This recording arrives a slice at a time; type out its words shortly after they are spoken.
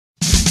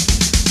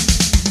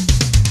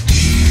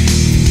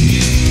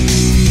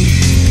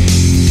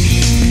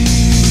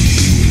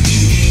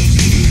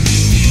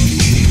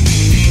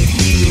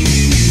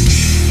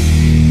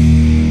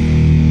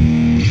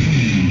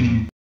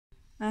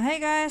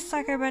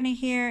PsychoBunny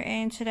here,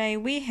 and today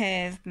we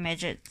have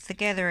Magic the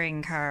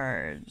Gathering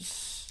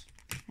cards.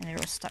 And they're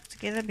all stuck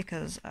together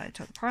because I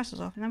took the prices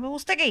off and they were all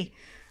sticky.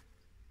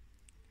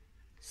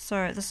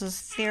 So this is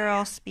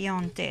Theros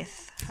Beyond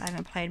Death. I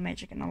haven't played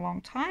Magic in a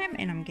long time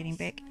and I'm getting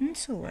back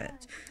into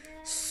it.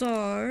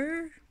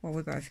 So, well,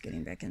 we're both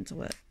getting back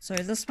into it. So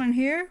this one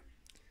here,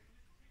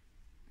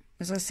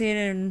 as I said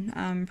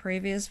in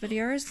previous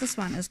videos, this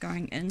one is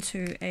going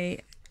into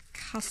a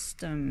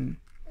custom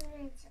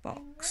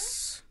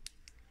box.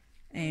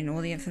 And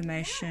all the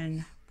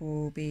information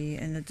will be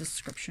in the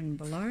description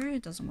below.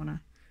 It doesn't want to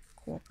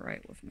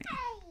cooperate with me.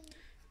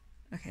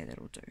 Okay,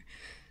 that'll do.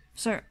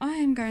 So I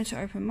am going to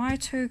open my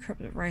two.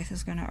 CrypticWraith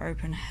is going to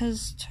open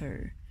his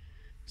two.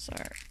 So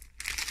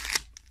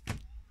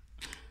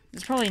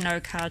there's probably no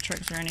card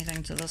tricks or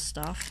anything to this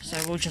stuff. So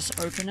we'll just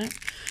open it.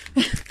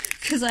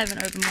 Because I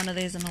haven't opened one of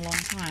these in a long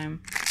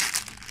time.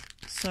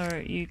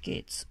 So you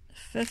get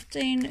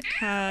 15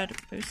 card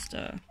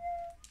booster.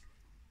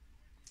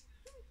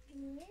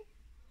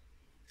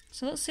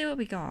 So let's see what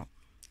we got.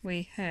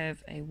 We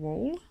have a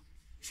wall.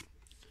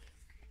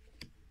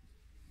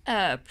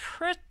 A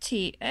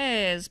pretty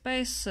as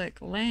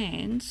basic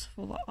lands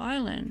for the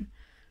island.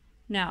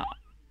 Now,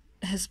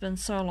 it has been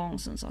so long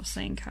since I've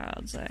seen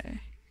cards, eh?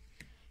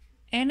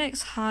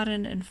 Annex,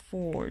 Hardened, and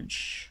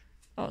Forge.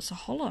 Oh, it's a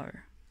holo.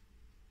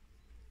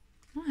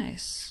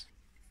 Nice.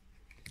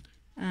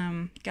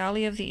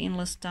 Gali of the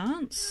Endless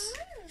Dance.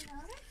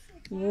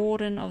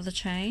 Warden of the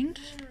Chained.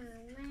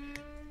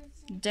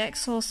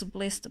 Daxos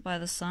Blessed by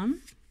the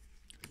Sun.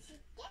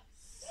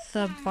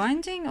 The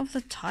Binding of the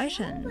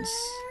Titans.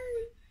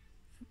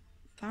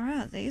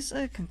 Alright, these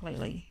are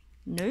completely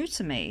new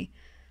to me.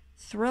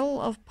 Thrill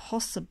of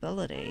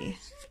Possibility.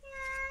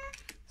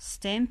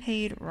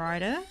 Stampede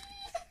Rider.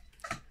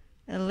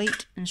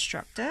 Elite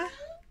Instructor.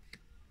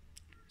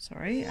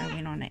 Sorry, I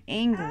went on an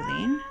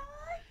angle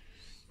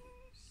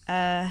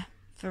then.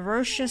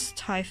 Ferocious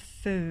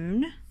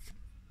Typhoon.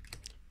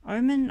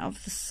 Omen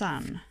of the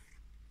Sun.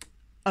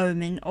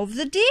 Omen of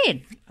the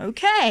Dead.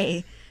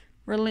 Okay.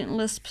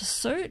 Relentless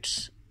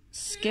Pursuit.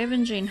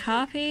 Scavenging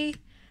Harpy.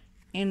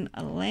 And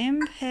a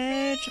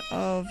Lampad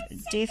of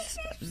Death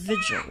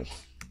Vigil.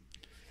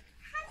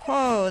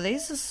 Whoa,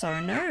 these are so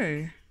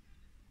new.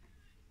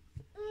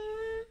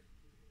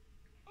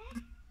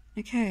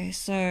 Okay,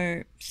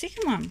 so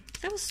second one.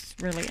 That was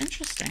really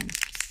interesting.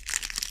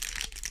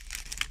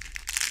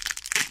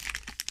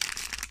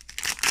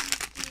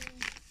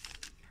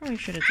 Probably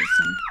should have did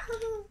some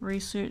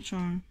research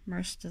on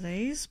most of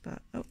these,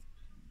 but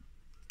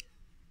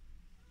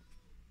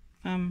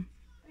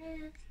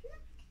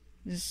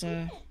there's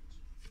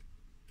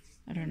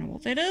I don't know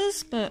what that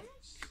is, but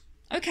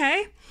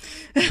okay.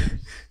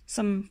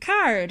 Some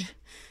card.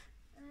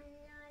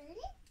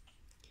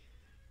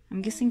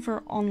 I'm guessing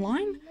for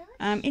online.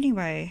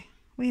 Anyway,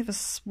 we have a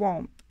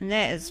swamp, and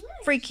that is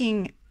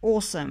freaking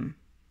awesome.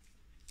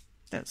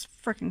 That's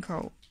freaking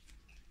cool.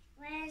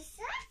 Where is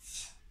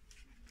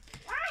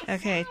it?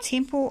 Okay,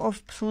 Temple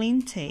of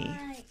Plenty.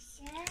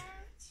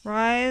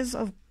 Rise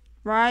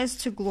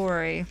to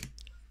Glory.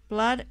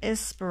 Blood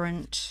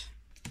Aspirant.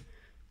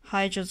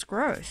 Hydra's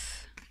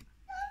Growth.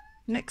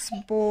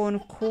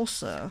 Nyxborn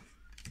Courser.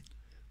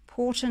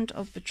 Portent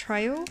of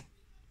Betrayal.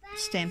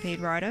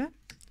 Stampede Rider.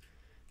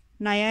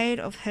 Naiad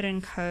of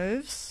Hidden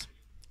Coves.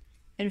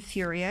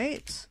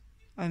 Infuriate.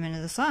 Omen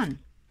of the Sun.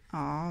 Oh,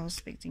 I was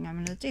expecting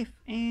Omen of the Death,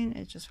 and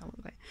it just fell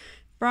away.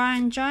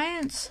 Brian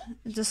Giant.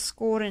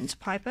 Discordant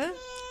Piper.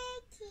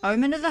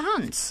 Omen of the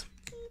Hunt.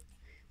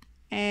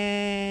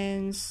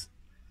 And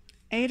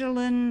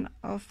Adolin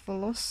of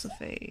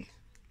Philosophy.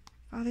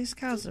 Oh, these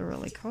cards are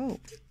really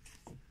cool.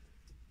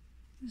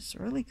 It's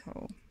really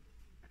cool.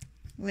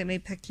 Let me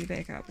pick you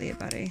back up there,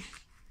 buddy.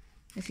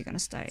 If you're going to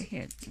stay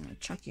here, I'm going to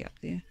chuck you up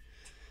there.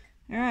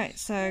 Alright,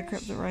 so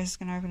CrypticWraith is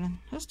going to open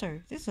his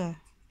two. These are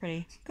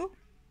pretty cool.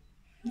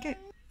 Okay.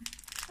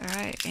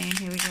 Alright, and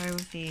here we go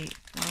with the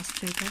last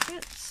two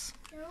packets.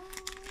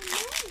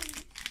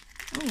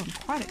 Oh, I'm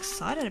quite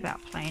excited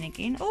about playing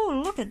again.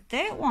 Oh, look at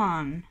that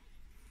one.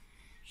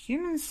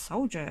 Human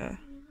Soldier.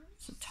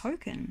 It's a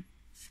token.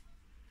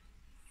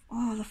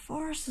 Oh, the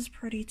forest is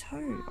pretty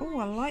too. Oh,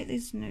 I like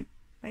these new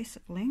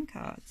basic land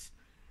cards.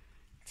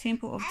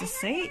 Temple of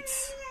Deceit.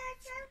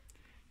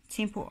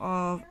 Temple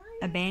of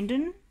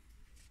Abandon.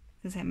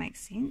 Does that make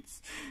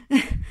sense?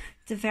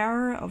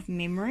 Devourer of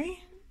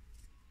Memory.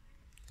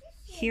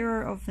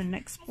 Hero of the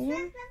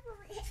Nyxborn.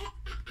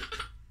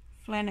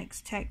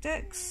 Phalanx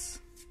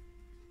Tactics.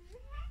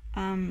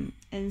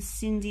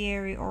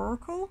 Incendiary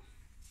Oracle.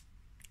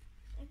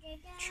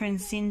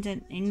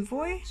 Transcendent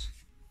Envoy.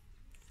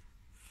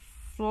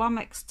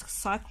 Flummoxed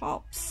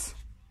Cyclops.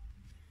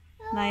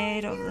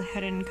 Naiad of the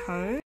Hidden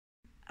Cove.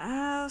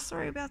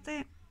 Sorry about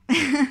that.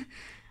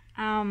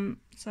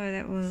 So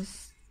that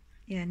was,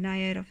 yeah,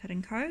 Naiad of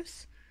Hidden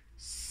Coves.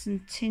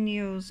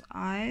 Centennial's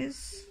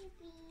Eyes.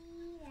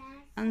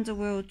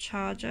 Underworld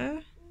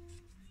Charger.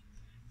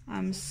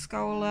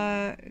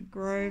 Scholar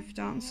Grove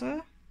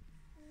Dancer.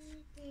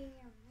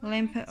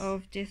 Lampet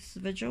of Death's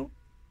Vigil.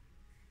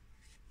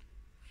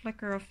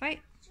 Flicker of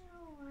Fate.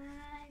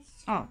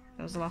 Oh,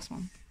 that was the last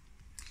one.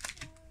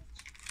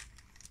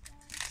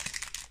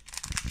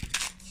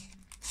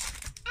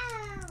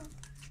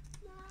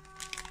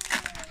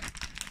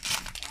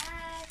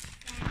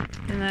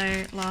 And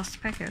the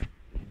last packet.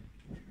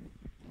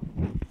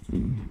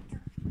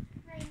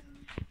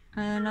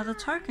 Another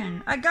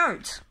token. A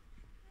goat!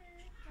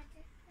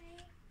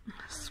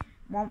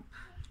 Swamp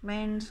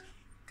land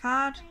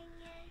card.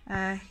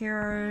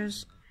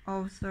 Heroes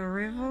of the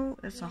Revel.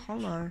 It's a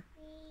holo.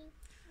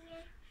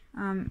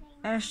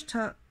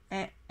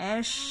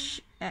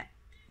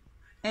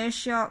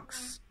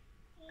 Ashiok's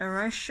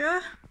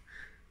Erasure.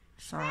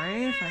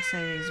 Sorry if I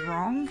say these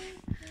wrong.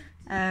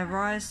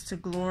 Rise to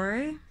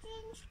Glory.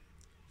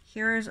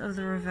 Heroes of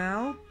the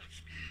Revel.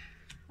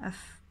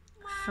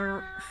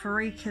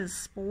 Farika's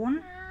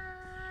Spawn.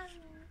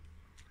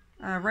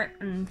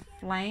 Wrapped in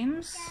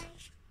Flames.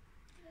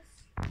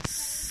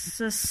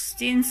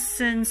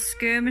 Stenson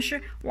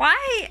Skirmisher.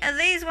 Why are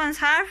these ones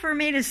hard for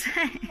me to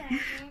say?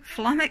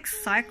 Flummox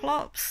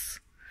Cyclops.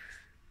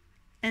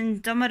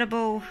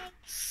 Indomitable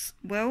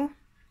Will.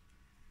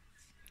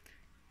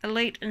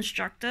 Elite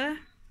Instructor.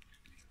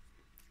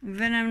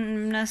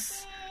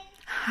 Venomous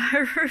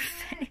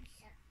Hierophant.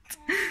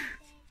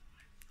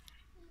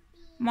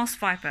 Moss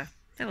Viper.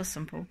 That was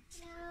simple.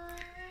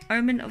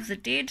 Omen of the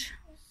Dead.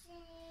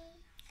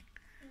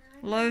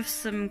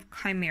 Loathsome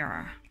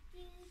Chimera.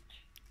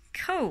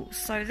 Cool,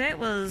 so that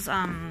was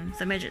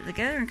the Magic the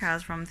Gathering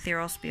cards from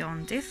Theros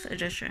Beyond Death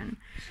edition.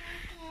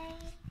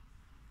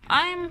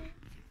 I'm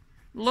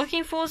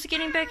looking forward to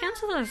getting back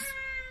into this.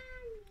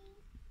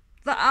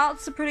 The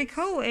arts are pretty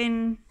cool,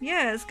 and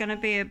yeah, it's going to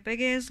be a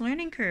big ass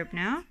learning curve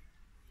now.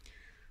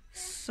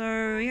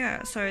 So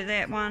yeah, so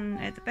that one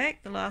at the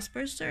back, the last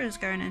booster, is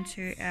going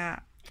into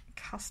our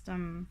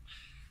custom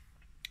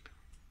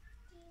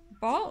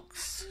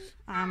box.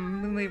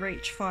 When we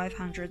reach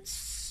 500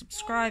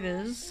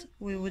 subscribers,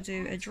 we will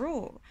do a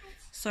draw.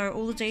 So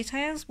all the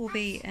details will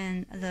be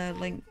in the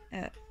link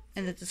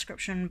in the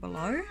description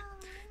below.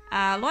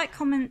 Like,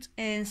 comment,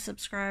 and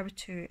subscribe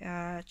to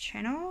our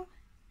channel.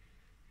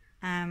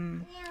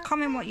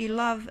 Comment what you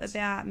love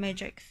about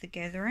Magic the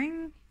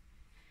Gathering,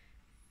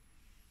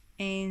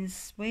 and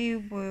we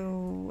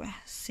will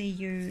see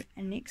you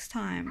next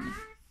time.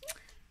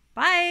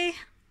 Bye!